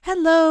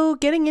Hello,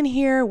 getting in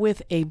here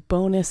with a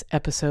bonus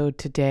episode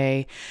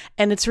today.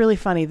 And it's really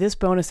funny. This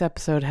bonus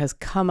episode has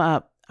come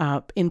up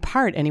in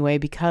part anyway,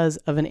 because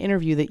of an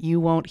interview that you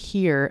won't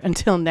hear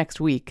until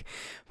next week.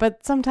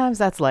 But sometimes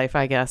that's life,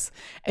 I guess.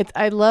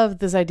 I love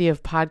this idea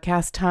of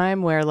podcast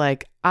time where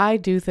I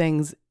do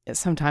things.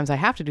 Sometimes I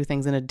have to do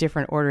things in a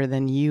different order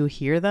than you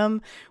hear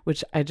them,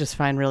 which I just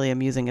find really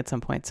amusing at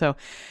some point. So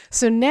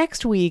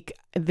next week,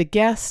 the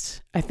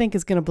guest I think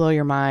is going to blow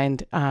your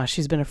mind.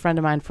 She's been a friend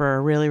of mine for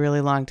a really,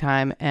 really long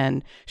time,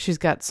 and she's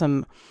got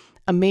some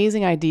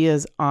amazing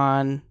ideas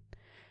on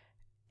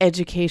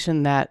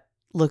education that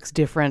looks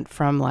different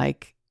from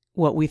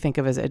what we think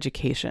of as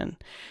education.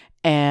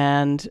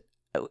 And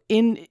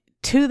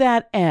to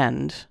that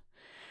end,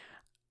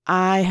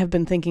 I have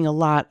been thinking a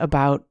lot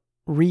about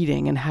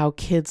reading and how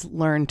kids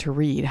learn to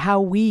read, how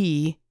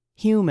we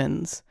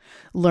humans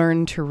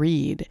learn to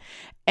read.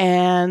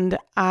 And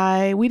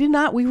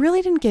we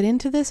really didn't get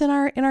into this in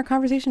our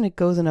conversation. It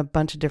goes in a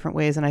bunch of different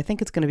ways, and I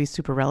think it's going to be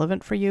super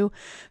relevant for you.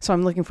 So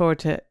I'm looking forward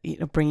to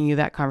bringing you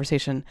that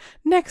conversation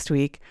next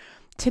week.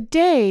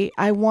 Today,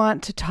 I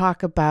want to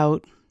talk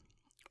about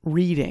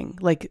reading,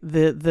 to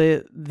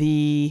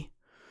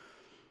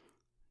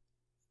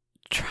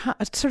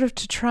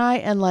try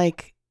and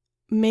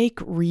make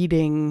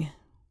reading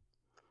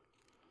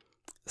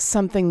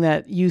something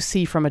that you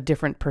see from a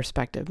different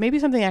perspective, maybe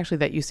something actually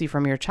that you see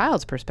from your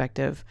child's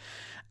perspective.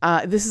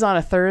 This is on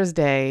a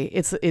Thursday.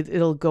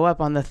 It'll go up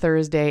on the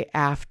Thursday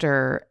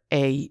after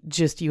a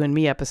Just You and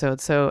Me episode.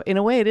 So in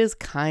a way, it is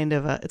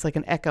it's like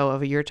an echo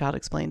of a Your Child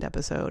Explained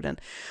episode.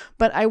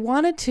 But I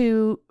wanted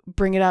to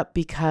bring it up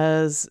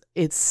because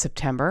it's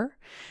September.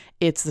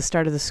 It's the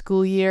start of the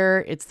school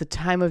year. It's the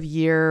time of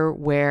year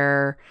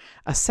where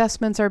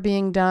assessments are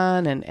being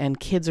done and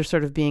kids are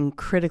sort of being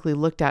critically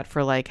looked at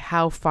for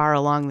how far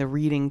along the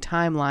reading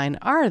timeline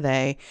are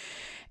they.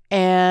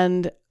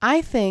 And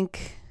I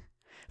think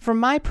from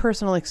my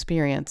personal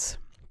experience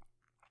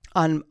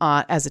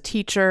as a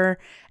teacher,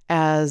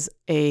 as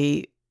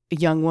a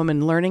young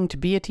woman learning to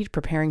be a teacher,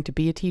 preparing to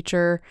be a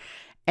teacher,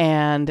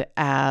 and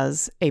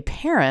as a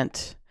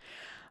parent,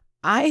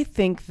 I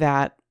think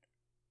that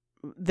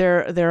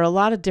there are a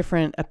lot of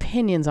different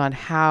opinions on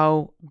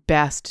how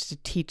best to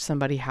teach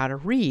somebody how to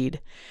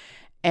read.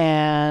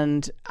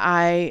 And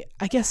I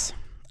guess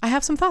I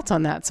have some thoughts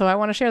on that, so I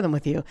want to share them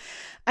with you.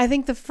 I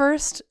think the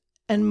first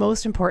and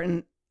most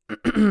important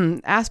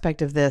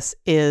aspect of this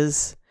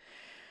is,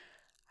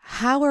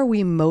 how are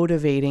we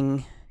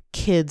motivating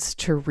kids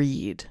to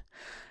read?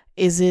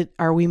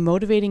 Are we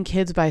motivating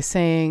kids by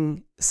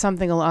saying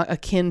something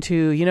akin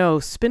to,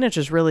 spinach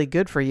is really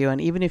good for you,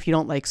 and even if you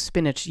don't like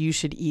spinach, you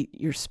should eat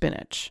your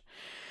spinach,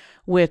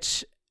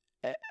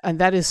 and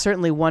that is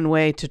certainly one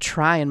way to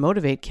try and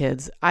motivate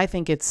kids. I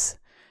think it's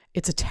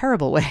a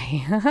terrible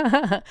way.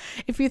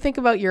 If you think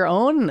about your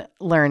own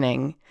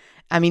learning,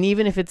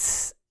 even if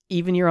it's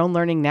even your own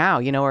learning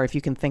now, or if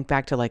you can think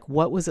back to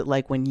what was it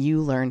like when you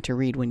learned to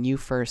read, when you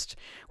first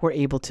were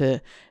able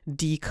to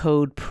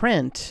decode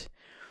print.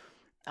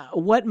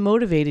 What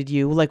motivated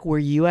you? Were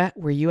you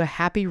a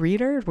happy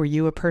reader? Were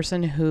you a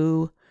person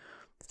who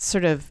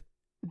sort of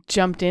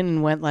jumped in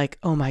and went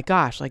oh my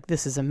gosh,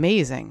 this is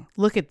amazing.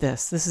 Look at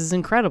this. This is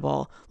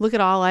incredible. Look at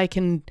all I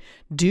can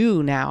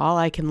do now, all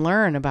I can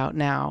learn about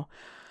now.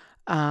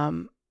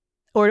 Or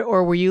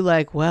were you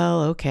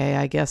well, okay,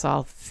 I guess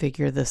I'll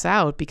figure this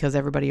out because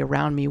everybody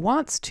around me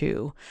wants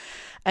to.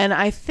 And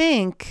I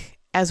think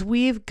as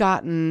we've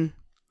gotten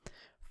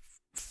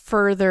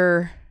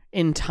further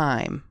in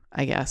time,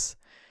 I guess,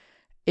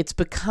 it's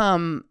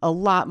become a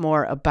lot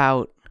more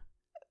about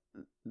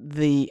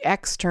the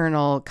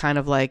external kind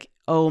of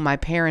oh, my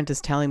parent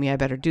is telling me I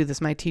better do this.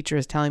 My teacher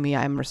is telling me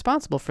I'm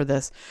responsible for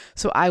this,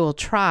 so I will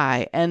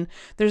try. And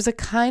there's a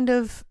kind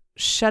of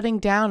shutting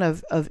down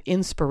of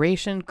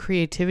inspiration,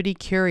 creativity,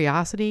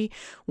 curiosity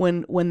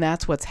when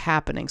that's what's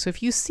happening. So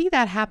if you see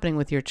that happening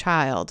with your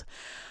child,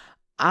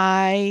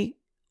 I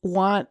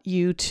want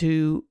you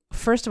to,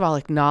 first of all,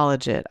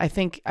 acknowledge it.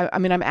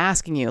 I'm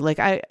asking you,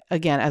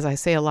 again, as I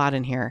say a lot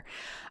in here,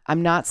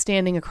 I'm not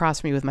standing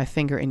across from you with my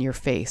finger in your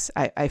face.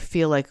 I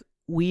feel like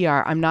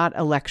I'm not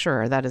a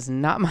lecturer. That is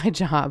not my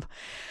job.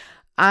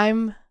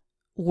 I'm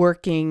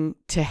working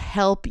to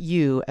help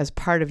you as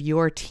part of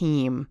your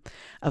team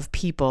of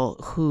people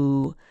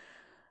who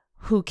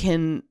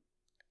can,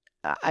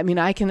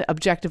 I can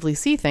objectively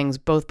see things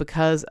both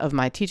because of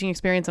my teaching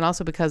experience and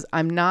also because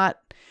I'm not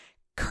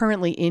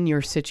currently in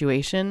your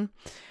situation.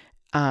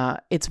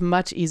 It's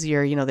much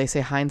easier, they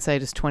say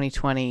hindsight is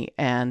 20/20,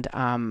 and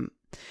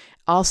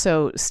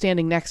also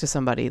standing next to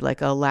somebody,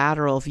 a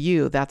lateral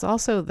view. That's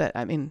also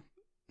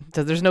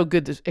there's no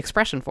good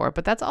expression for it,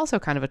 but that's also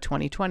kind of a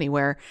 20/20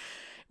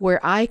 where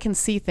I can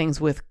see things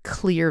with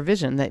clear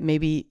vision that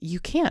maybe you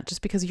can't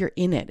just because you're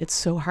in it. It's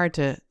so hard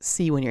to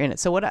see when you're in it.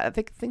 So what I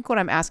think what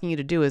I'm asking you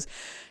to do is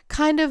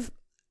kind of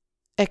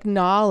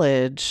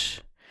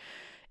acknowledge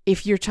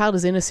if your child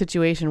is in a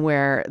situation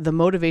where the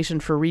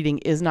motivation for reading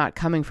is not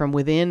coming from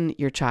within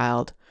your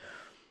child,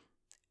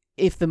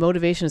 if the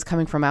motivation is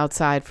coming from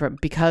outside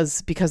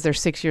because they're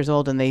 6 years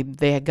old and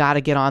they got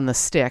to get on the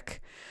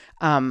stick,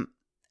 then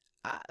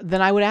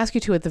I would ask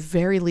you to, at the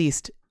very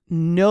least,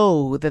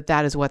 know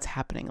that is what's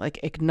happening. Like,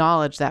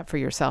 acknowledge that for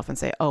yourself and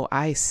say, oh,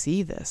 I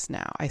see this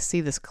now. I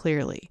see this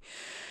clearly.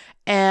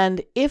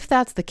 And if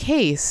that's the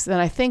case, then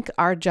I think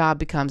our job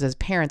becomes, as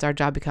parents,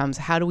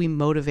 how do we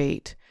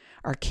motivate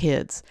our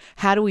kids?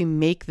 How do we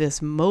make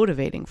this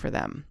motivating for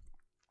them?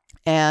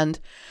 And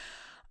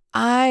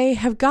I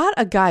have got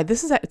a guide.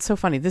 It's so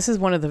funny. This is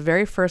one of the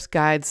very first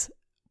guides,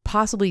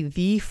 possibly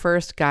the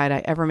first guide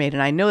I ever made.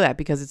 And I know that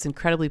because it's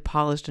incredibly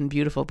polished and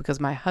beautiful, because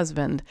my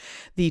husband,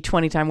 the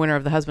 20-time winner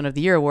of the Husband of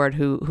the Year award,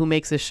 who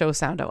makes this show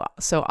sound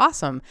so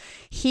awesome,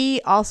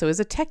 he also is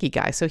a techie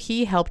guy. So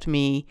he helped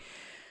me.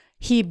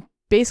 He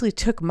basically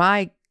took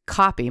my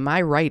copy,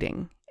 my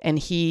writing, and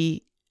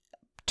he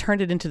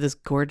turned it into this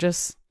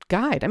gorgeous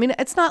guide. I mean,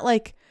 it's not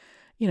like,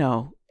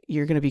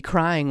 you're going to be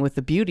crying with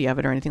the beauty of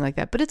it or anything like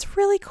that, but it's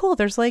really cool.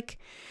 There's I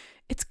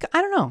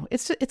don't know,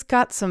 it's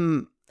got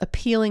some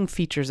appealing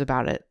features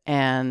about it.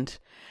 And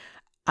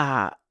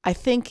I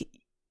think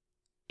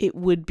it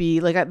would be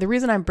the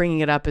reason I'm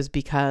bringing it up is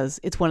because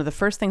it's one of the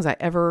first things I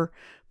ever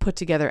put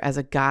together as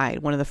a guide.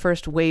 One of the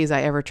first ways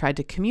I ever tried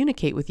to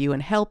communicate with you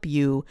and help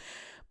you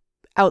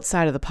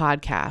outside of the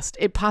podcast.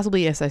 It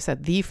possibly, as I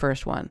said, the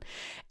first one.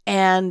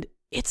 And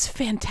it's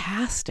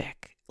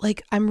fantastic.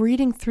 I'm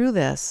reading through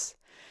this,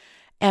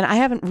 and I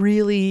haven't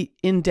really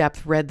in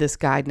depth read this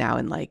guide now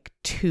in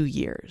 2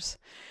 years.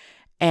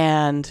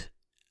 And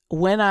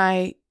when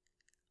I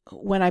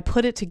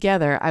put it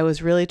together, I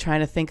was really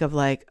trying to think of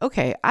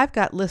okay, I've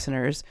got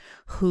listeners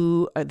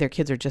who their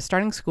kids are just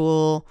starting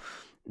school.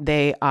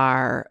 They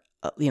are,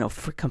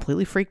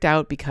 completely freaked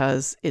out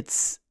because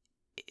it's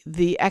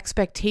the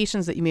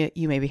expectations that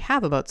you maybe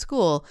have about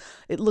school.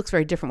 It looks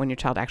very different when your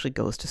child actually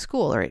goes to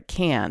school, or it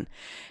can.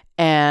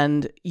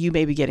 And you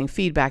may be getting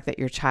feedback that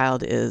your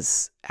child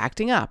is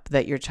acting up,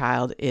 that your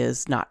child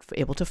is not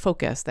able to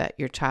focus, that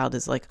your child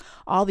is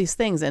all these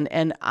things.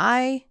 And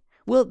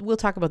we'll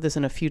talk about this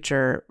in a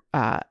future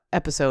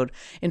episode.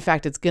 In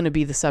fact, it's going to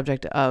be the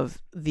subject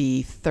of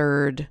the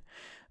third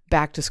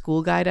back to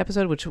school guide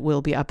episode, which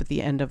will be up at the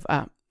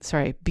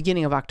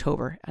beginning of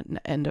October,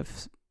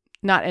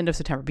 not end of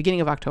September,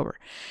 beginning of October.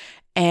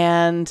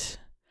 And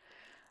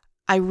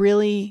I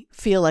really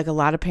feel like a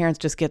lot of parents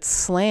just get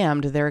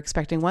slammed. They're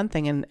expecting one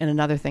thing and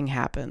another thing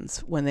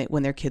happens when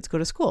their kids go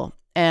to school.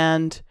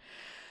 And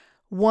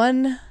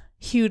one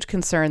huge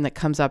concern that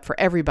comes up for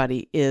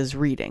everybody is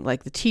reading.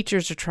 The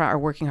teachers are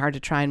working hard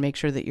to try and make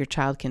sure that your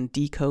child can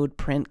decode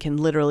print, can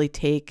literally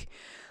take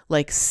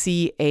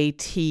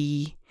CAT.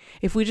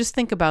 If we just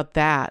think about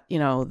that,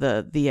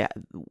 the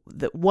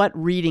what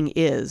reading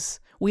is,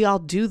 we all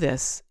do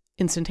this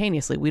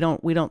instantaneously. We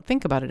don't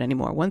think about it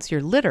anymore. Once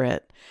you're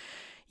literate,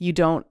 you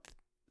don't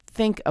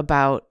think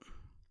about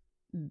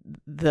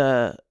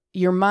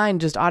your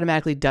mind just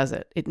automatically does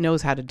it. It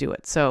knows how to do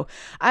it. So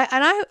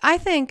I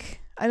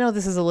think, I know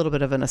this is a little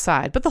bit of an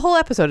aside, but the whole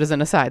episode is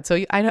an aside.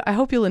 So I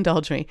hope you'll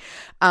indulge me.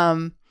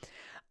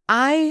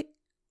 I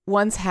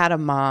once had a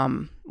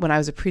mom when I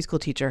was a preschool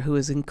teacher who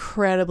was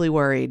incredibly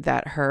worried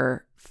that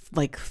her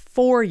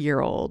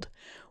 4-year-old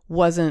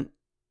wasn't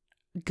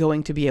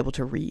going to be able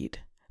to read.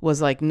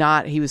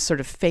 He was sort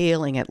of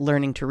failing at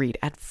learning to read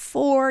at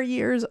 4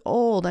 years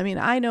old. I mean,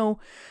 I know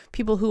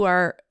people who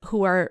are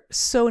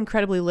so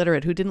incredibly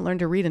literate who didn't learn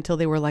to read until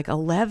they were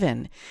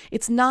 11.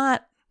 It's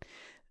not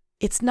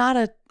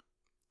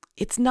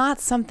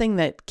something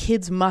that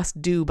kids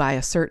must do by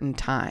a certain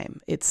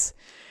time. It's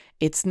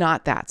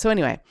not that. So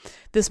anyway,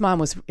 this mom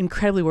was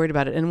incredibly worried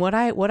about it. And what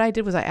I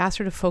did was I asked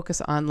her to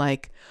focus on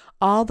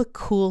all the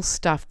cool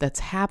stuff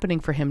that's happening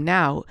for him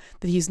now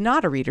that he's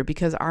not a reader,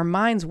 because our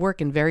minds work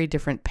in very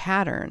different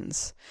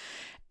patterns.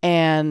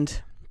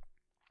 And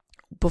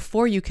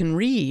before you can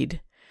read,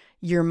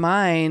 your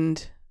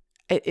mind,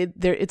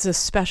 it's a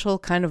special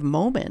kind of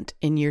moment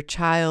in your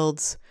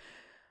child's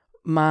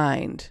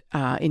mind,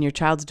 in your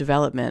child's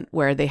development,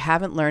 where they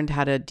haven't learned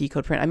how to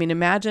decode print. I mean,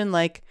 imagine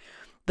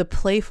the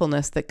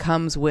playfulness that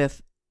comes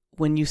with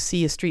when you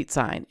see a street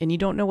sign and you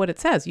don't know what it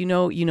says. You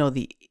know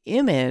the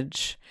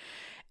image.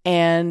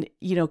 And,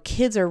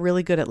 kids are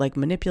really good at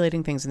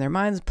manipulating things in their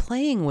minds,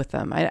 playing with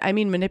them. I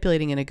mean,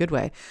 manipulating in a good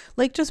way,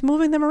 just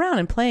moving them around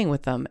and playing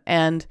with them.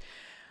 And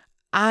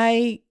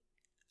I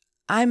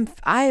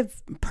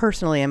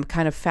personally am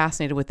kind of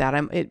fascinated with that.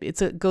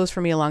 It goes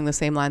for me along the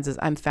same lines as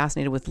I'm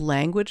fascinated with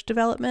language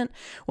development.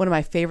 One of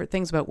my favorite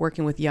things about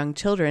working with young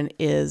children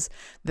is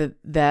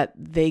that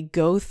they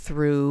go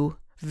through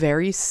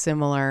very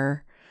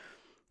similar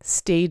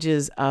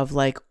stages of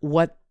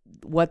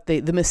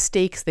the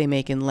mistakes they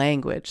make in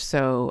language.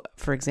 So,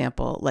 for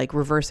example,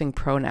 reversing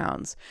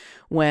pronouns.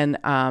 When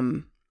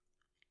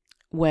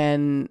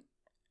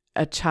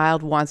a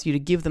child wants you to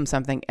give them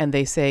something and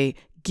they say,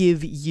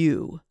 give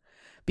you,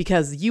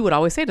 because you would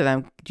always say to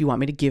them, do you want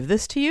me to give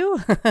this to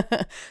you?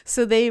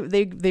 So they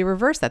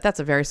reverse that. That's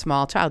a very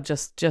small child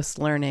just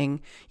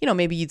learning,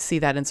 maybe you'd see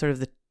that in sort of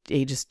the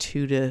ages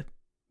 2 to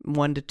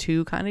 1 to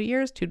 2 kind of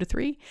years, 2 to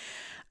 3.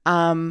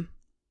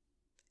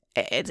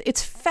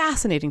 It's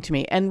fascinating to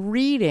me. And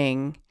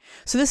reading,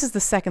 so this is the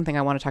second thing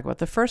I want to talk about.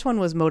 The first one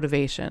was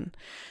motivation.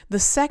 The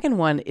second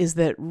one is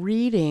that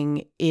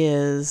reading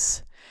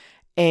is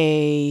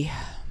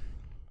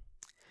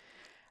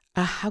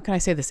how can I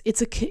say this?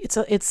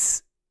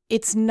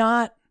 It's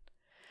not,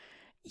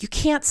 you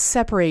can't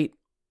separate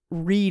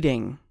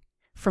reading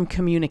from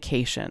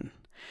communication.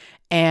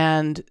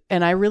 And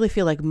I really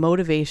feel like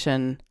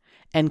motivation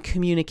and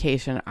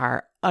communication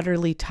are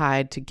utterly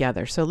tied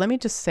together. So let me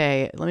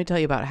tell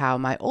you about how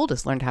my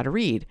oldest learned how to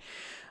read.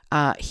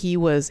 He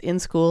was in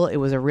school. It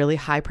was a really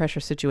high pressure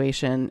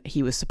situation.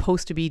 He was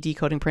supposed to be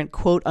decoding print,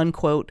 quote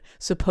unquote,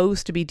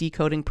 supposed to be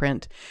decoding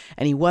print.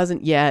 And he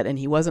wasn't yet. And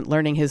he wasn't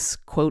learning his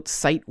quote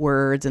sight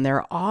words. And there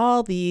are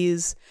all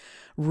these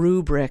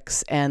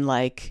rubrics and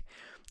like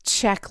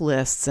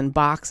checklists and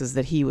boxes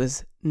that he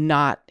was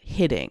not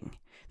hitting,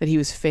 that he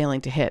was failing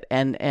to hit.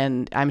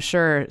 And I'm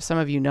sure some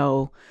of you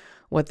know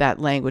what that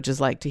language is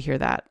like to hear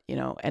that,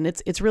 and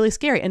it's really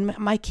scary. And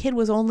my kid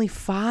was only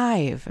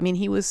 5. I mean,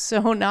 he was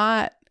so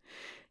not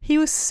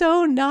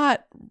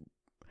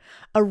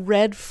a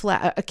red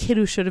flag, a kid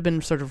who should have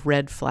been sort of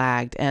red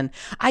flagged. And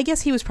I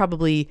guess he was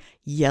probably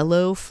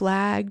yellow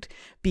flagged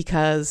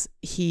because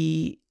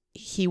he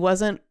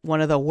wasn't one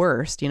of the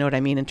worst, you know what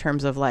I mean? In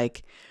terms of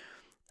like,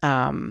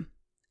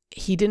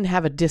 he didn't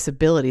have a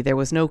disability. There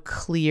was no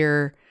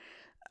clear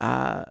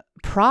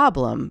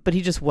problem, but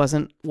he just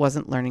wasn't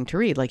learning to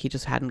read. Like he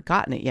just hadn't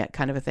gotten it yet,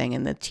 kind of a thing.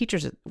 And the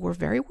teachers were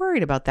very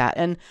worried about that.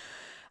 And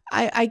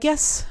I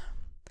guess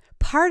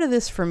part of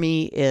this for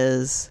me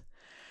is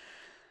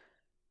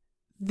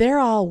they're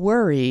all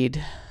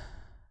worried.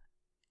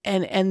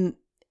 And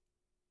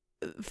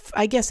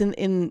I guess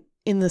in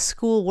the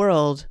school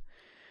world,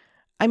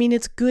 I mean,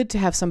 it's good to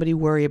have somebody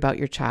worry about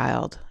your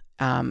child.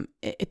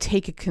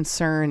 Take a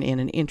concern in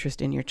an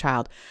interest in your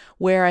child.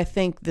 Where I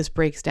think this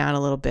breaks down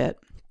a little bit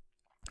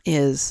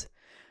is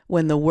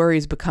when the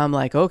worries become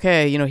like,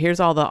 okay, here's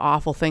all the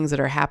awful things that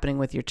are happening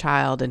with your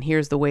child, and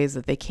here's the ways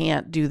that they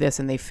can't do this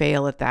and they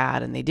fail at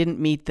that and they didn't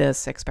meet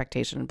this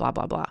expectation, blah,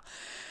 blah, blah.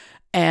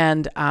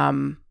 And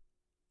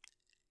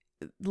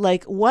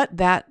like what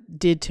that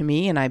did to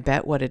me, and I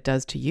bet what it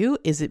does to you,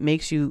 is it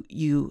makes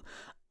you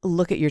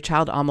look at your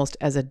child almost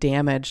as a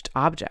damaged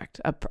object,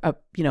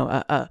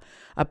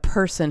 a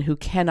person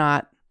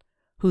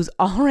who's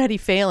already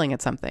failing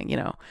at something,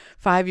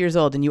 5 years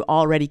old, and you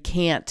already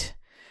can't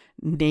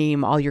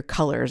name all your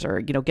colors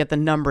or, get the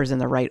numbers in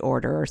the right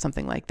order or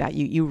something like that.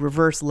 You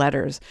reverse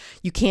letters.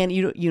 You can't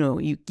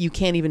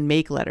even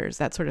make letters,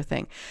 that sort of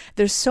thing.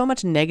 There's so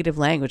much negative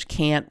language: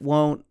 can't,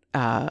 won't,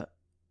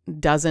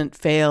 doesn't,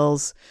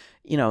 fails.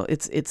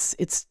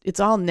 It's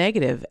all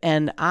negative.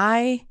 And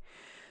I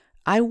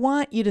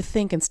want you to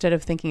think, instead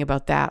of thinking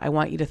about that, I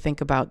want you to think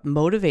about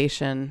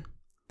motivation.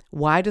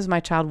 Why does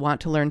my child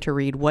want to learn to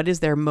read? What is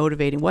their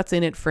motivating? What's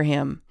in it for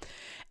him?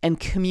 And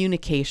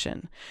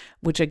communication,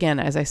 which again,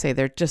 as I say,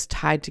 they're just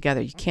tied together.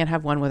 You can't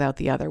have one without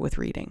the other with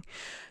reading.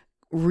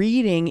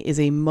 Reading is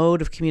a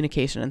mode of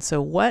communication. And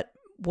so what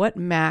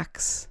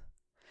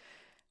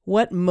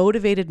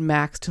motivated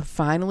Max to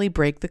finally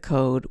break the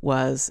code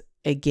was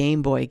a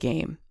Game Boy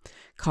game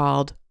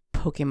called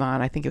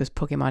Pokemon. I think it was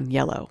Pokemon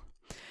Yellow.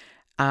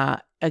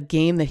 A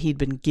game that he'd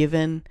been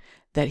given,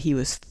 that he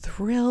was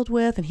thrilled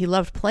with, and he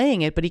loved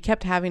playing it, but he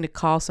kept having to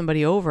call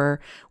somebody over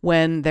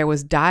when there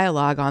was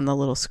dialogue on the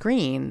little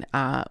screen,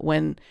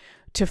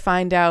 to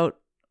find out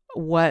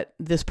what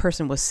this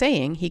person was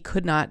saying. He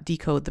could not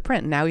decode the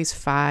print. Now he's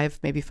 5,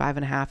 maybe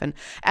 5.5. And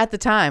at the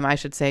time, I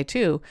should say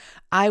too,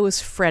 I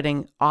was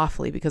fretting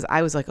awfully because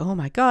I was like, oh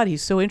my God,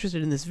 he's so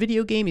interested in this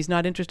video game. He's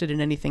not interested in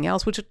anything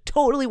else, which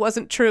totally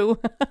wasn't true.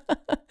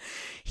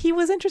 He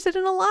was interested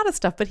in a lot of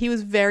stuff, but he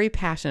was very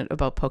passionate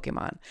about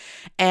Pokemon.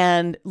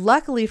 And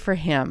luckily for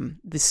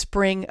him, the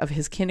spring of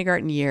his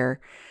kindergarten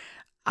year,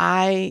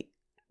 I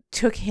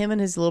took him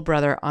and his little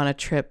brother on a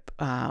trip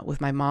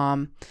with my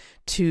mom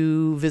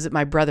to visit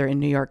my brother in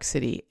New York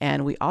City.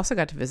 And we also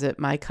got to visit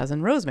my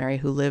cousin Rosemary,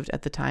 who lived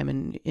at the time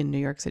in New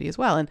York City as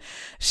well. And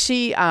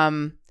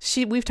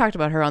we've talked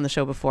about her on the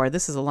show before.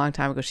 This is a long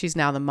time ago. She's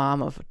now the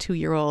mom of a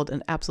 2-year-old,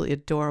 an absolutely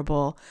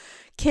adorable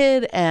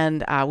kid.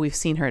 And we've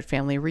seen her at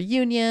family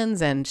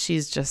reunions, and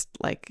she's just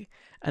like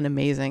an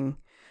amazing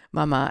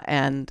mama.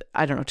 And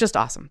I don't know, just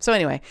awesome. So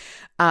anyway,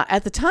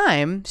 at the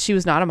time, she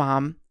was not a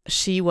mom.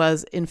 She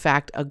was, in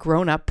fact, a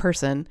grown-up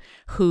person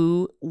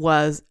who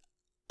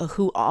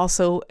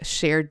also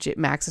shared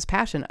Max's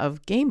passion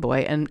of Game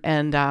Boy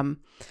and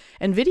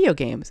video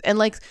games. And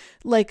like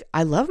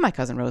I love my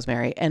cousin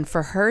Rosemary, and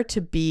for her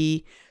to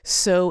be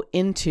so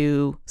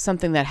into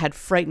something that had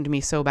frightened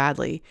me so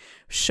badly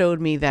showed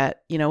me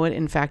that, you know what,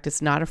 in fact,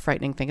 it's not a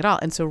frightening thing at all.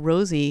 And so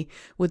Rosie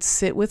would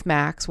sit with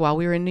Max while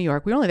we were in New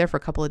York. We were only there for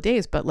a couple of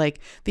days, but like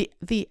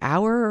the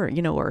hour,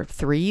 or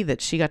 3 that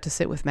she got to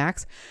sit with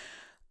Max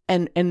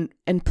and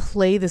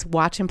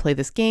watch him play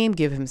this game,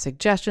 give him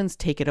suggestions,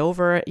 take it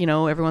over,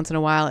 every once in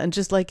a while, and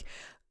just like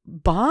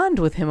bond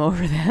with him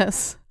over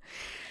this.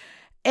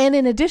 And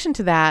in addition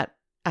to that,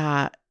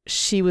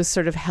 she was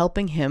sort of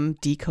helping him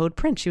decode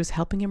print. She was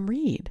helping him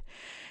read.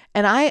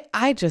 And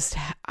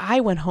I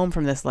went home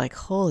from this like,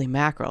 holy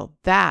mackerel,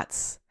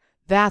 that's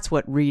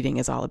what reading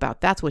is all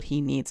about. That's what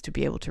he needs to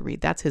be able to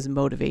read. That's his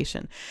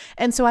motivation.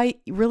 And so I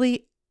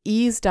really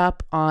eased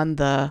up on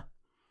the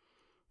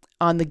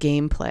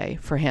gameplay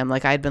for him.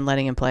 Like I'd been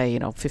letting him play,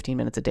 15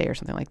 minutes a day or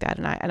something like that.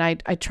 And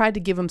I tried to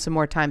give him some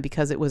more time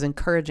because it was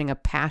encouraging a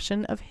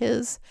passion of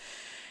his.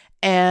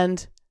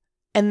 And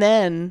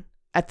then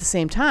at the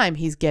same time,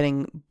 he's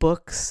getting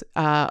books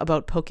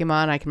about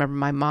Pokemon. I can remember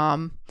my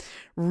mom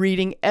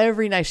reading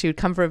every night. She would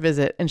come for a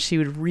visit and she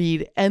would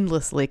read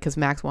endlessly because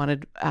Max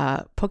wanted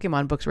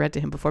Pokemon books read to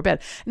him before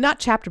bed. Not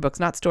chapter books,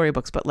 not story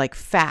books, but like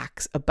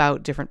facts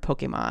about different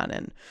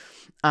Pokemon.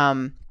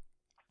 And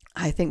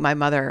I think my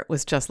mother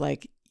was just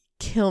like,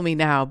 kill me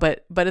now.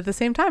 But at the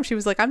same time, she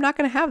was like, I'm not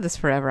going to have this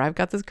forever. I've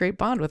got this great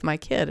bond with my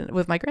kid and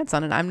with my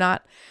grandson, and I'm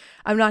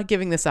not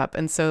giving this up.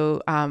 And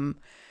so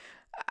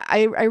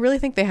I really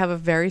think they have a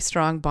very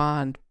strong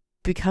bond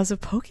because of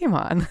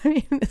Pokemon. I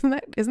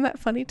mean, isn't that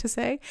funny to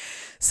say?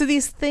 So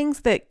these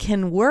things that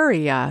can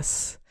worry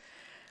us,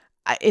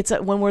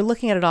 when we're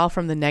looking at it all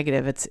from the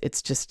negative,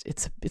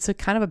 it's a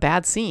kind of a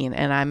bad scene,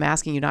 and I'm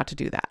asking you not to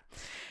do that.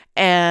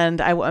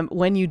 And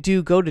when you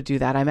do go to do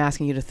that, I'm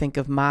asking you to think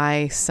of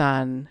my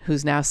son,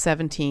 who's now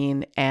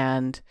 17,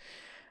 and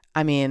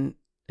I mean,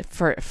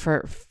 for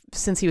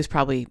since he was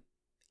probably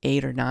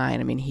 8 or 9,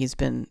 I mean, he's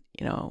been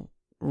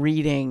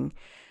reading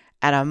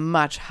at a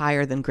much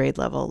higher than grade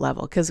level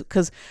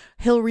because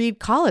he'll read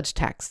college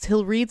texts.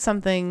 He'll read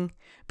something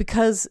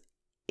because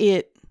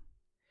it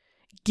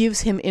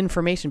gives him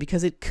information,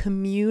 because it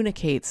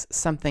communicates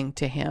something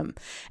to him.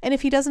 And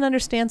if he doesn't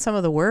understand some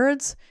of the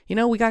words,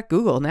 we got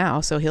Google now,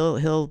 so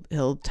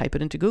he'll type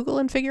it into Google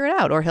and figure it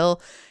out, or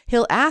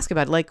he'll ask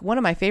about it. Like one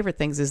of my favorite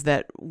things is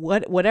that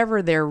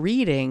whatever they're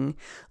reading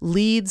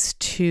leads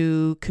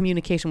to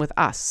communication with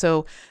us.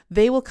 So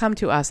they will come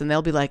to us and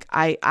they'll be like,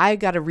 I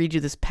got to read you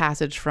this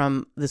passage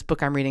from this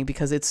book I'm reading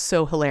because it's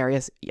so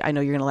hilarious. I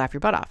know you're going to laugh your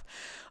butt off.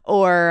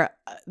 Or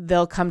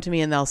they'll come to me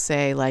and they'll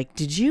say like,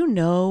 did you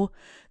know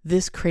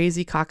this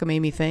crazy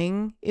cockamamie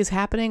thing is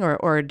happening?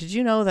 Or did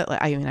you know that,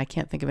 like, I mean, I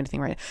can't think of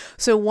anything right now.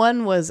 So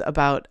one was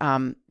about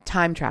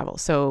time travel.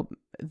 So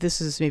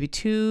this is maybe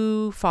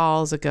 2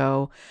 falls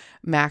ago,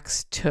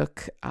 Max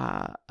took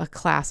a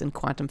class in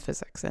quantum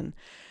physics. And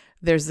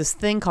there's this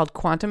thing called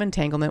quantum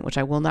entanglement, which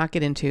I will not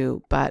get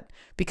into, but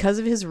because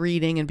of his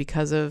reading and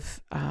because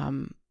of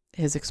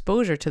his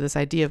exposure to this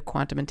idea of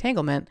quantum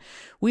entanglement,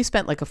 we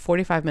spent like a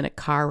 45-minute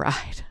car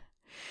ride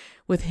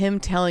with him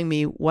telling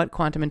me what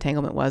quantum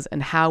entanglement was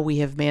and how we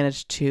have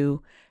managed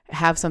to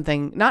have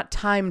something, not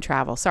time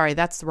travel, sorry,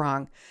 that's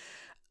wrong,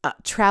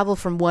 travel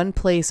from one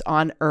place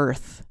on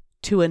Earth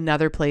to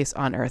another place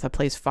on Earth, a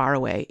place far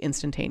away,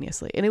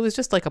 instantaneously. And it was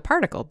just like a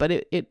particle, but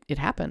it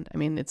happened. I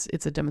mean,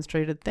 it's a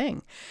demonstrated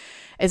thing.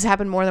 It's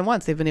happened more than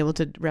once. They've been able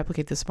to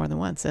replicate this more than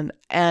once.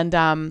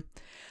 And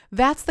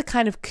that's the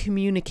kind of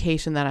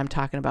communication that I'm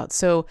talking about.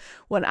 So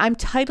when I'm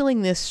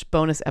titling this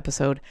bonus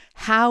episode,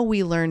 How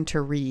We Learn to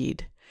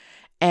Read,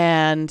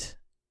 and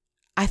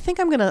I think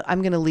I'm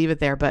gonna leave it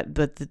there. But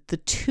the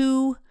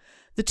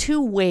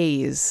two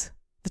ways,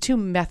 the two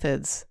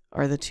methods,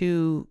 or the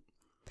two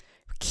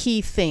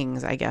key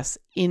things, I guess,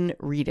 in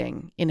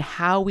reading, in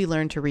how we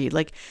learn to read.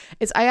 Like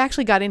I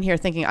actually got in here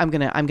thinking I'm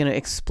gonna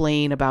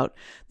explain about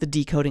the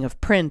decoding of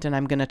print, and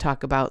I'm gonna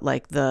talk about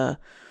like the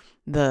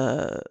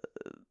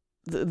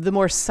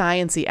more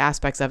sciencey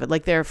aspects of it.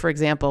 Like for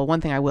example,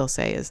 one thing I will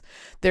say is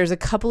there's a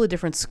couple of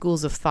different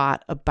schools of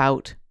thought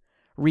about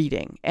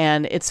reading.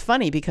 And it's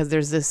funny because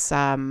there's this,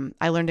 I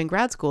learned in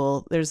grad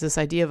school, there's this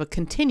idea of a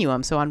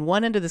continuum. So on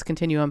one end of this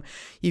continuum,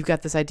 you've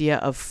got this idea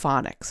of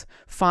phonics.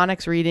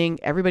 Phonics reading,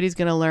 everybody's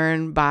going to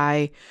learn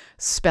by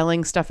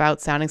spelling stuff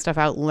out, sounding stuff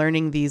out,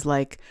 learning these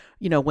like,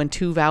 when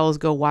 2 vowels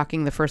go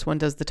walking, the first one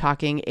does the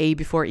talking, A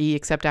before E,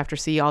 except after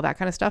C, all that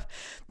kind of stuff.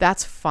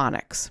 That's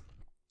phonics.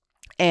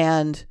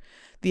 And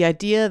the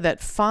idea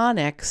that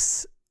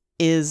phonics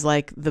is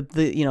like the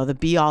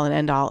be all and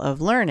end all of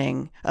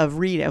learning, of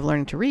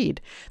learning to read.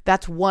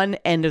 That's one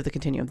end of the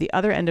continuum. The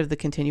other end of the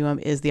continuum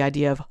is the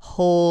idea of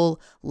whole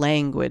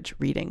language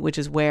reading, which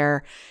is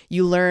where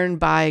you learn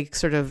by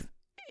sort of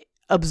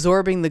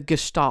absorbing the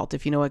gestalt.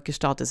 If you know what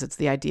gestalt is, it's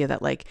the idea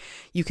that like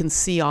you can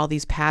see all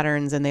these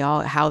patterns and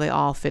how they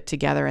all fit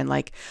together. And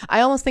like,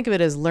 I almost think of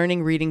it as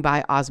learning reading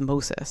by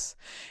osmosis.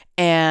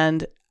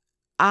 And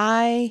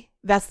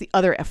that's the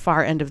other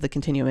far end of the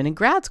continuum. And in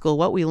grad school,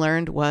 what we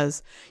learned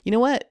was,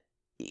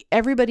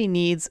 everybody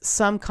needs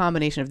some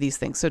combination of these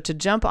things. So to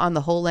jump on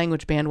the whole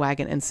language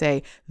bandwagon and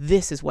say,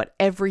 this is what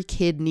every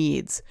kid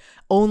needs,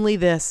 only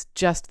this,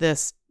 just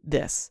this,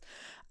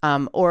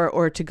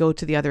 or to go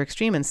to the other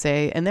extreme and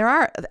say, and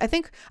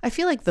I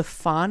feel like the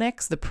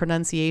phonics, the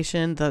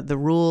pronunciation, the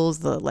rules,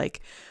 the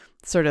like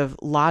sort of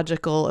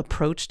logical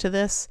approach to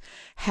this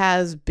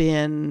has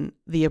been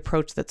the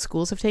approach that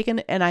schools have taken.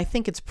 And I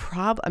think it's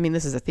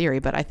this is a theory,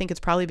 but I think it's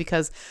probably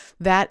because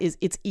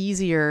it's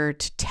easier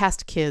to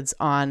test kids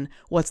on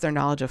what's their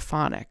knowledge of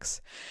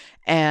phonics.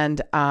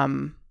 And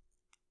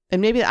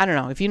maybe, I don't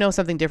know, if you know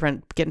something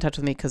different, get in touch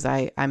with me, because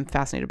I'm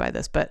fascinated by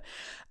this. But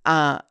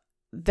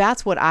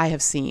that's what I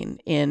have seen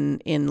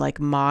in like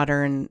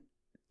modern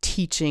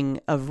teaching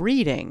of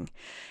reading.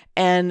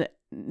 And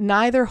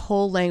neither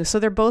whole language, so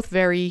they're both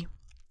very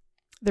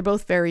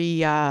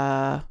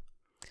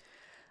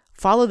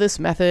follow this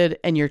method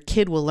and your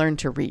kid will learn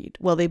to read.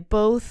 Well, they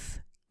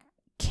both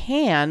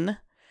can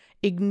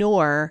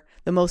ignore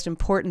the most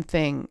important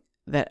thing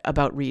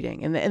about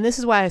reading. And this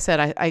is why I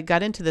said I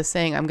got into this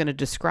saying I'm going to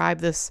describe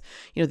this,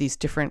 these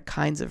different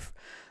kinds of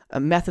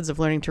methods of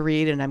learning to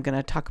read, and I'm going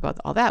to talk about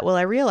all that. Well,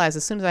 I realized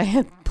as soon as I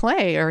hit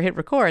play or hit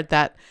record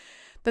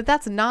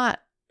that's not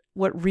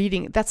what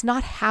reading, that's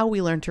not how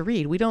we learn to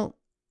read. We don't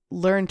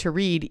learn to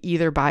read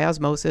either by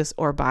osmosis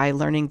or by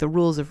learning the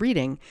rules of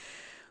reading.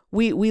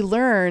 We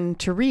learn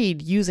to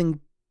read using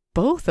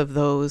both of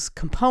those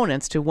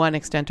components to one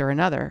extent or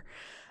another.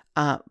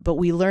 But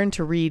we learn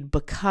to read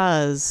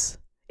because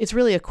it's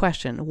really a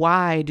question.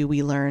 Why do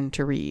we learn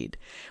to read?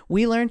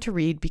 We learn to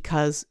read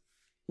because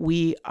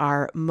we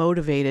are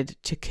motivated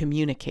to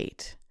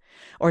communicate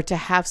or to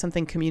have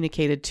something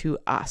communicated to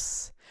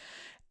us.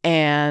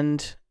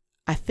 And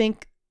I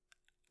think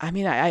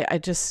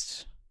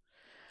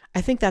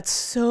that's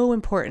so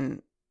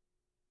important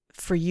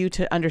for you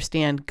to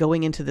understand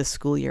going into this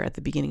school year at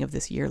the beginning of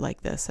this year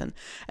like this.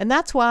 And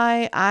that's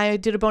why I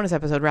did a bonus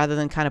episode rather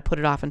than kind of put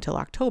it off until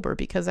October,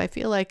 because I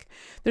feel like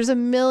there's a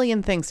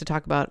million things to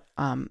talk about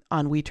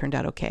on We Turned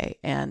Out Okay.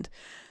 And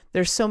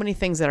there's so many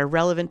things that are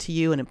relevant to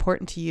you and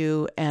important to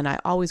you. And I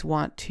always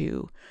want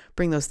to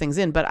bring those things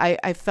in. But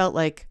I felt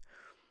like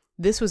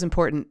this was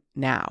important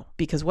now,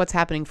 because what's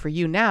happening for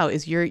you now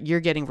is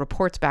you're getting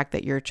reports back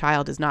that your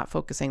child is not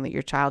focusing, that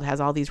your child has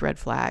all these red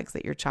flags,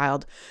 that your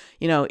child,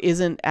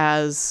 isn't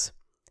as,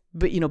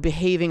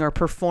 behaving or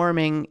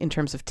performing in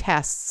terms of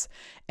tests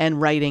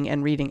and writing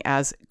and reading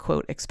as,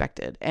 quote,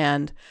 expected.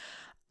 And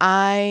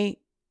I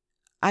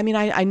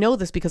know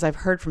this because I've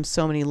heard from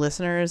so many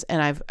listeners,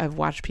 and I've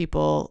watched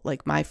people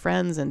like my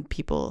friends and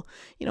people,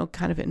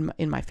 kind of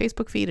in my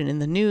Facebook feed and in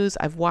the news.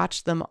 I've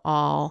watched them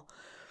all.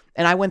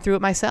 And I went through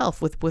it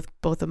myself with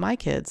both of my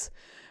kids.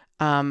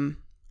 I've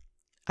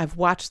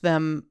watched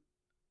them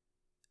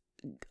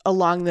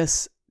along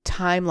this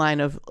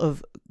timeline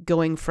of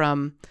going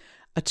from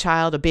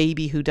a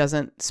baby who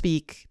doesn't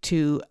speak,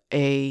 to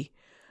a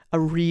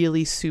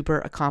really super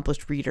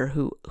accomplished reader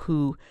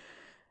who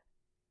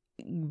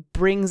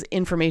brings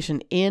information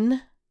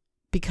in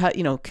because,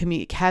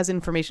 has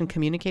information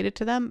communicated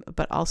to them,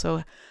 but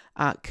also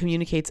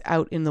communicates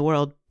out in the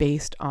world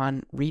based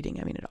on reading.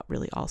 I mean, it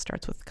really all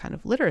starts with kind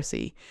of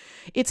literacy.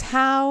 It's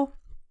how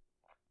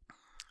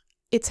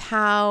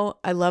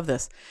I love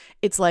this.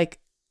 It's like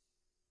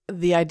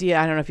the idea,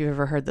 I don't know if you've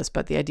ever heard this,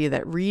 but the idea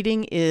that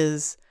reading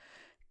is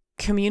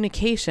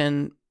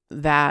communication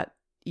that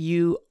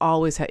you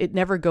always have. It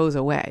never goes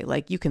away.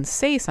 Like, you can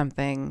say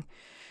something,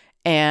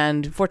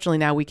 and fortunately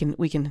now we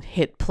can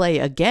hit play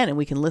again and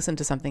we can listen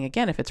to something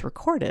again if it's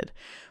recorded.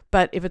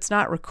 But if it's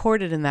not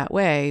recorded in that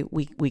way,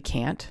 we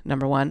can't,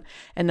 number one.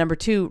 And number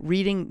two,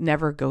 reading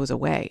never goes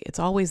away. It's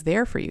always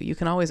there for you. You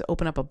can always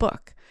open up a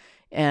book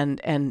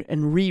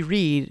and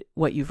reread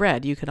what you've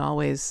read. You can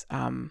always,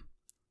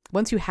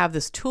 once you have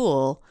this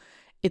tool,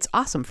 it's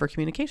awesome for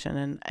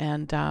communication.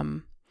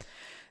 And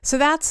so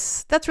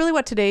that's really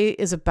what today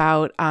is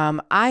about.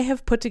 I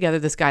have put together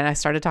this guide, and I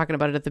started talking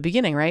about it at the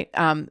beginning, right?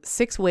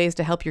 6 Ways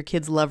to Help Your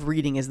Kids Love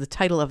Reading is the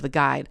title of the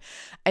guide.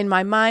 In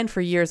my mind,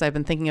 for years, I've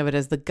been thinking of it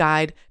as the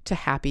Guide to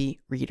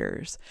Happy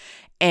Readers.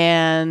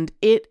 And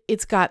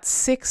it's got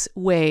 6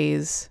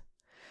 ways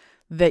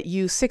that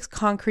 6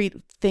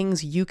 concrete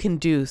things you can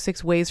do,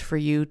 6 ways for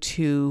you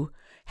to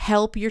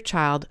help your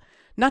child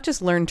not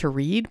just learn to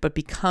read, but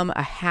become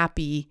a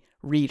happy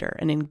reader,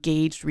 an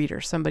engaged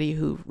reader, somebody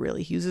who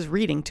really uses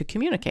reading to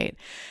communicate.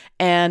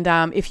 And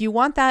if you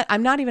want that,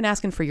 I'm not even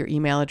asking for your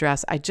email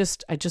address. I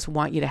just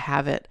want you to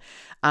have it.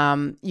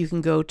 You can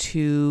go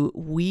to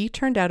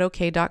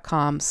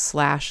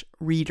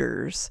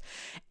WeTurnedOutOK.com/readers,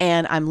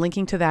 and I'm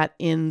linking to that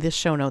in the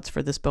show notes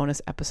for this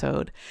bonus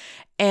episode.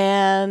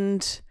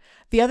 And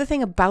the other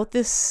thing about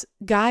this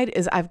guide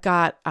is I've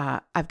got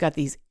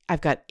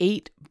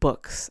 8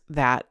 books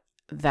that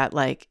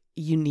like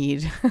you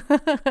need.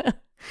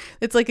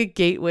 It's like a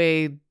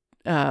gateway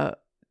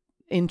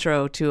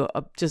intro to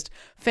just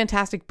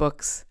fantastic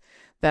books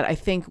that I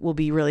think will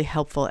be really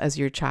helpful as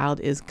your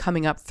child is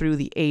coming up through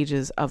the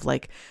ages of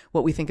like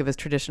what we think of as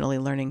traditionally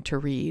learning to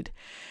read.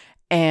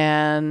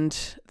 And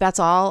that's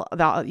all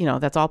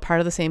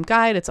part of the same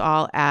guide. It's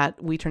all at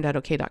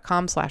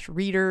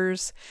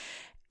WeTurnedOutOK.com/readers.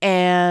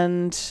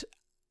 And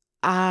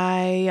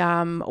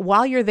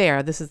while you're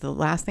there, this is the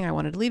last thing I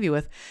wanted to leave you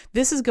with.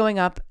 This is going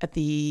up at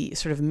the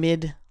sort of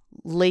mid to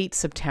late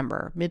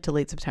September.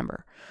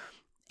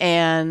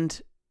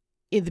 And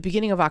in the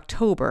beginning of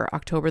October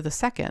the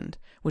 2nd,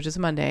 which is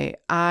Monday,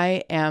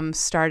 I am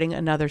starting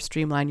another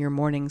Streamline Your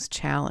Mornings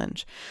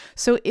challenge.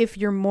 So if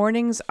your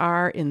mornings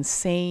are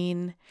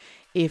insane,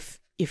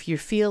 if you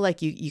feel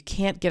like you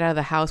can't get out of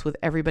the house with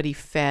everybody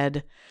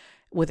fed,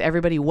 with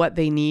everybody what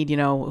they need,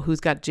 who's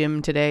got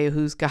gym today,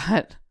 who's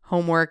got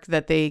homework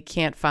that they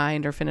can't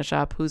find or finish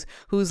up,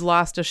 who's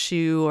lost a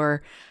shoe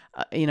or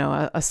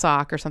a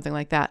sock or something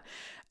like that.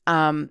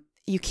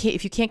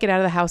 If you can't get out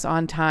of the house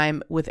on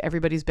time with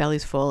everybody's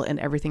bellies full and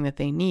everything that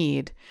they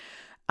need,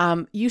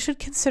 you should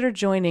consider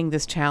joining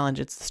this challenge.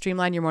 It's the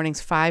Streamline Your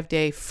Mornings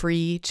 5-day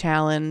free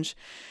challenge.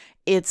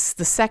 It's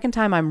the second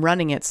time I'm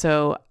running it,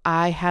 so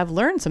I have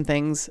learned some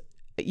things.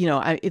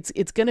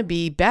 It's going to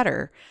be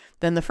better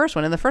than the first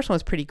one, and the first one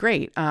was pretty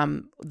great.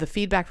 The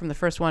feedback from the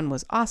first one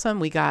was awesome.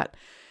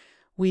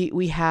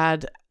 We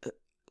had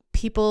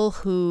people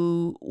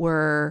who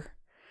were,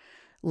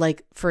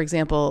 like, for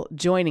example,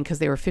 joining because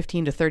they were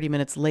 15 to 30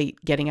 minutes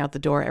late getting out the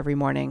door every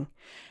morning,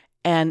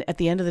 and at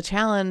the end of the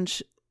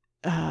challenge,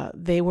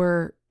 they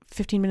were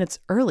 15 minutes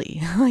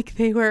early.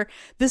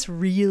 This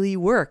really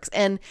works.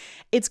 And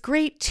it's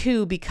great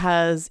too,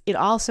 because it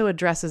also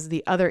addresses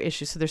the other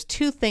issues. So there's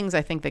two things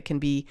I think that can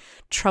be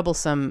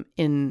troublesome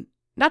in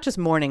not just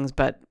mornings,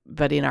 but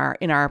in our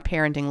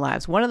parenting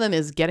lives. One of them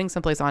is getting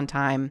someplace on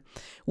time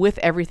with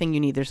everything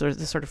you need. There's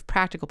this sort of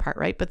practical part,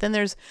 right? But then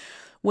there's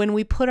when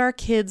we put our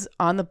kids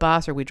on the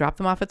bus or we drop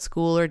them off at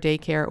school or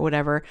daycare or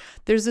whatever,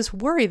 there's this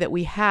worry that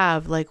we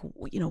have, like,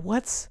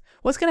 what's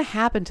going to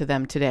happen to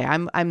them today?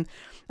 I'm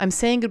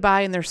saying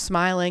goodbye and they're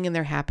smiling and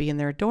they're happy and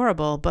they're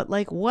adorable, but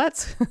like,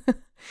 what's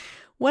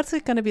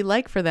it going to be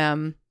like for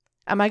them?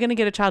 Am I going to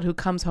get a child who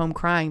comes home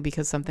crying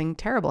because something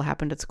terrible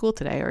happened at school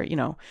today, or,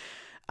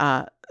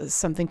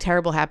 something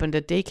terrible happened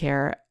at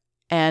daycare?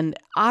 And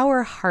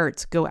our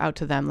hearts go out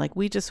to them. Like,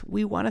 we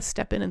want to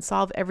step in and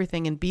solve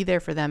everything and be there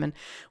for them. And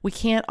we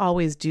can't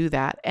always do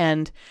that.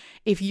 And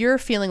if you're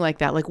feeling like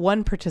that, like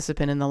one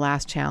participant in the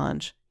last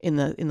challenge, in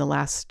the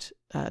last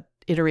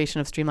iteration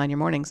of Streamline Your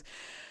Mornings,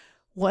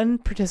 one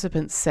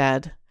participant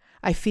said,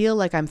 I feel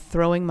like I'm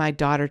throwing my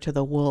daughter to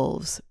the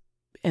wolves.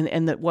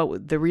 And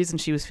the reason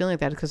she was feeling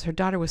like that is because her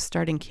daughter was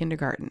starting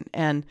kindergarten.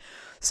 And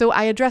so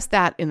I addressed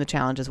that in the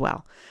challenge as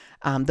well.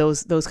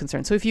 Those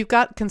concerns. So if you've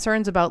got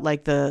concerns about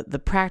like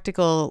the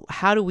practical,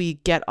 how do we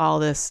get all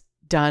this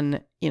done,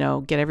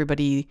 get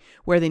everybody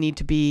where they need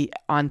to be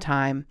on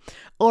time,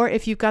 or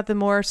if you've got the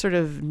more sort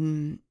of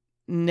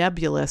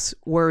nebulous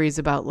worries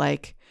about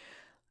like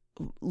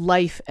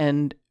life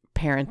and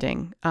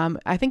parenting,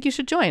 I think you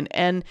should join.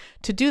 And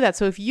to do that,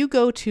 so if you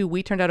go to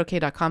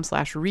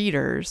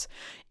WeTurnedOutOK.com/readers,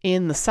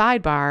 in the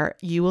sidebar,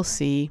 you will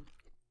see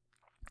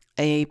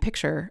a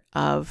picture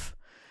of,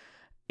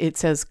 it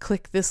says,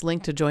 click this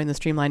link to join the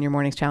Streamline Your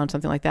Mornings challenge,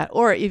 something like that.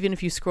 Or even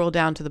if you scroll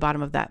down to the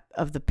bottom of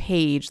the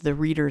page, the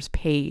readers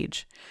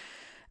page,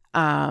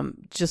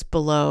 just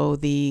below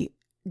the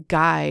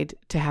guide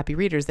to happy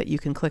readers that you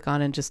can click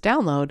on and just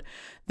download,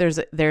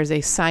 there's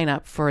a sign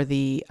up for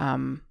the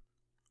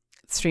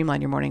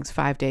Streamline Your Mornings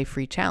 5-day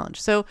free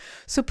challenge. So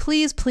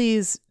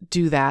please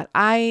do that.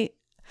 I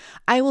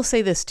will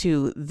say this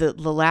too, the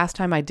last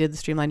time I did the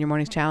Streamline Your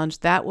Mornings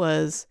challenge, that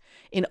was,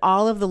 in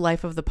all of the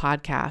life of the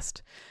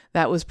podcast,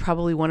 that was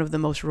probably one of the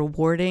most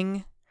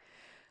rewarding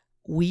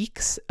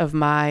weeks of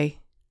my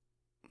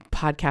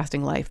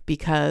podcasting life,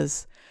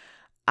 because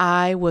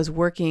I was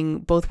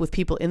working both with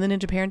people in the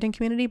Ninja Parenting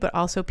community, but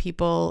also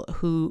people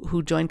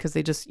who joined because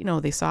they just,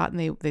 they saw it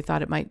and they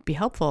thought it might be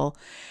helpful.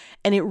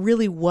 And it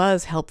really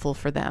was helpful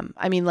for them.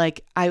 I mean,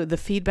 like the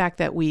feedback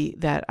that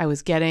I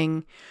was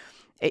getting,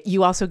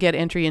 you also get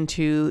entry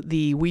into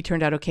the We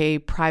Turned Out Okay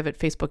private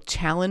Facebook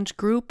challenge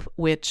group,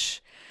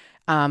 which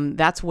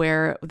that's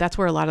where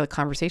a lot of the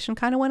conversation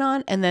kind of went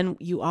on. And then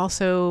you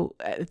also,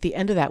 at the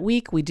end of that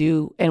week, we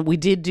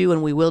did do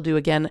and we will do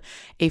again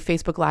a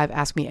Facebook Live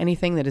Ask Me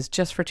Anything that is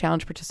just for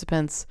challenge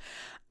participants.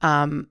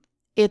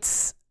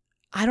 It's,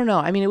 I don't know.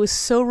 I mean, it was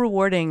so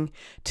rewarding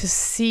to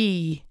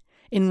see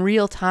in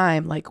real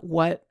time, like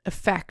what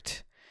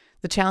effect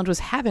the challenge was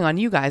having on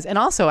you guys. And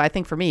also, I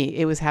think for me,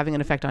 it was having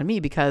an effect on me,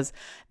 because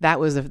that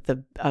was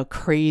a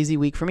crazy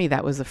week for me.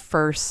 That was the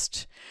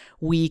first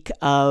week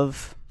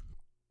of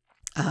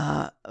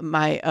a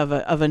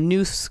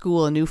new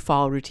school, a new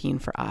fall routine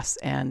for us.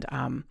 And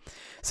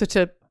so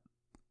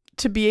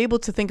to be able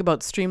to think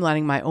about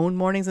streamlining my own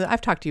mornings, and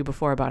I've talked to you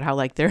before about how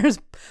like there's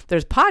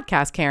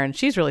podcast Karen.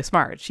 She's really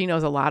smart. She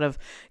knows a lot of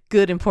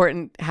good,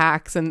 important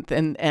hacks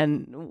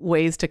and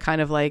ways to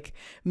kind of like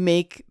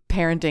make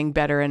parenting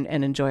better and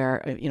enjoy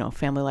our,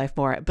 family life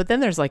more. But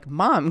then there's like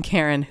mom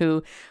Karen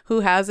who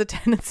has a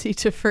tendency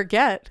to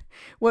forget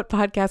what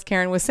podcast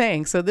Karen was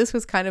saying. So this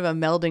was kind of a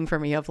melding for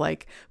me of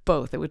like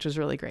both, which was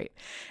really great.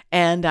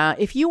 And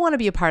if you want to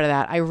be a part of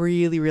that, I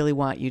really, really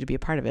want you to be a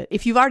part of it.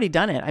 If you've already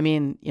done it, I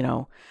mean,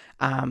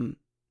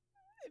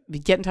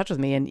 get in touch with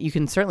me and you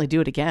can certainly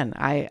do it again.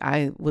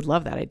 I would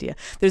love that idea.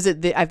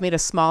 I've made a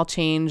small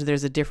change.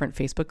 There's a different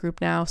Facebook group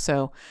now.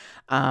 So,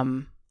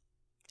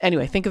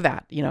 anyway, think of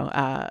that.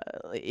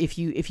 If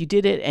you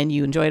did it and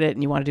you enjoyed it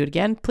and you want to do it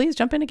again, please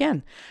jump in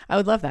again. I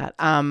would love that.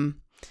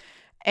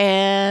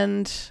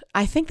 And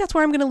I think that's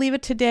where I'm going to leave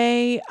it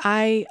today.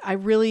 I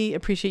really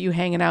appreciate you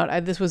hanging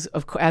out. This was,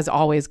 as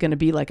always, going to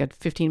be like a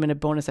 15-minute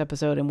bonus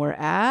episode, and we're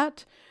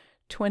at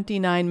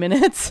 29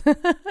 minutes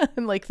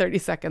and like 30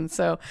 seconds.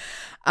 So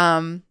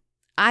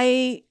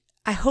I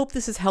hope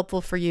this is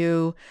helpful for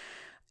you.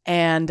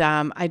 And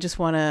I just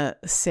want to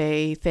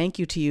say thank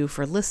you to you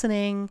for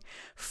listening,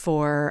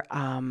 for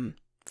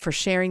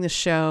sharing the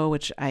show,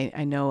 which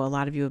I know a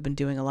lot of you have been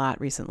doing a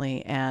lot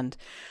recently. And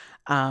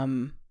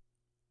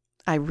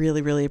I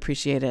really, really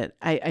appreciate it.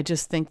 I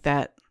just think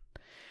that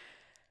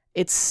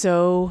it's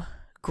so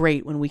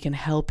great when we can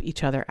help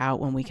each other out,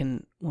 when we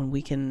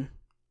can,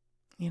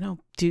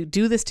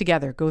 do this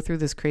together, go through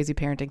this crazy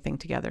parenting thing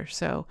together.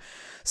 So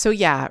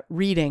yeah,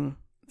 reading.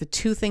 The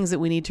two things that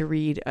we need to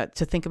read,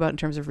 to think about in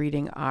terms of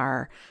reading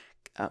are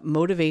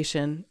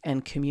motivation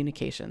and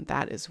communication.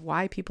 That is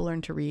why people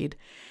learn to read,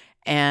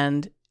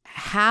 and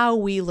how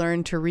we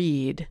learn to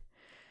read,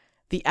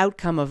 the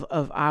outcome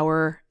of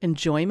our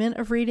enjoyment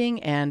of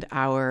reading and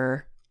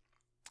our,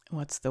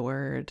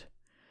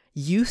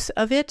 use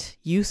of it,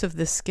 use of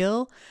this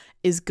skill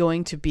is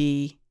going to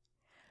be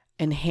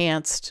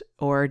enhanced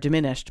or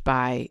diminished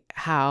by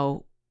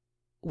how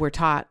we're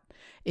taught.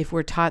 If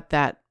we're taught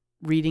that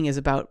reading is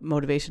about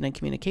motivation and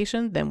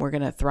communication, then we're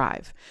going to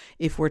thrive.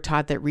 If we're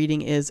taught that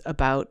reading is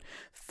about,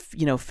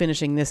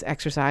 finishing this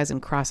exercise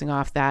and crossing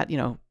off that,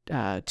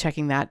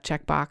 checking that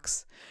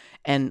checkbox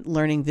and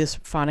learning this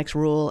phonics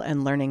rule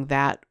and learning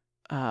that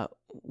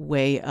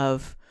way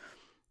of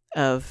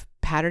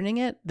patterning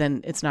it,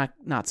 then it's not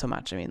so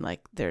much. I mean,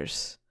 like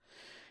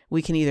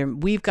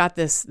we've got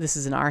this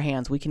is in our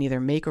hands. We can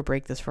either make or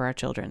break this for our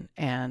children.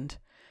 And,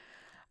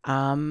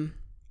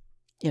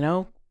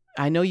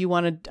 I know you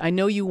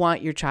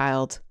want your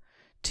child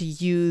to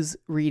use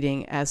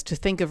reading to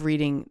think of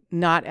reading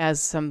not as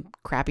some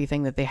crappy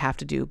thing that they have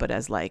to do, but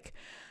as like,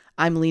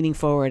 I'm leaning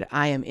forward.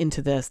 I am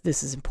into this.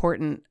 This is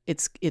important.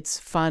 It's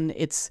fun.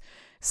 It's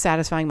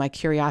satisfying my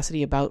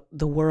curiosity about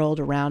the world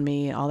around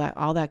me, all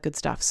that good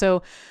stuff.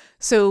 So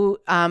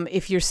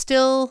if you're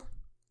still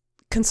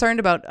concerned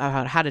about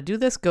how to do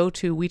this, go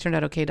to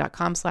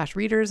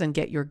WeTurnedOutOK.com/readers and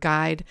get your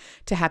guide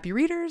to happy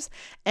readers.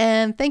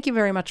 And thank you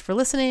very much for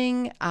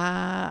listening.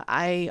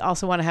 I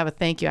also want to have a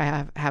thank you.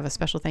 I have a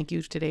special thank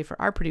you today for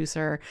our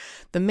producer,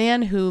 the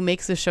man who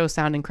makes this show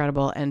sound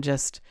incredible and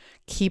just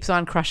keeps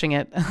on crushing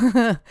it.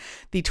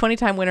 The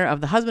 20-time winner of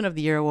the Husband of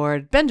the Year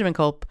Award, Benjamin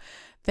Culp.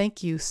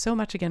 Thank you so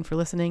much again for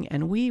listening,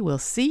 and we will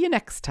see you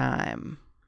next time.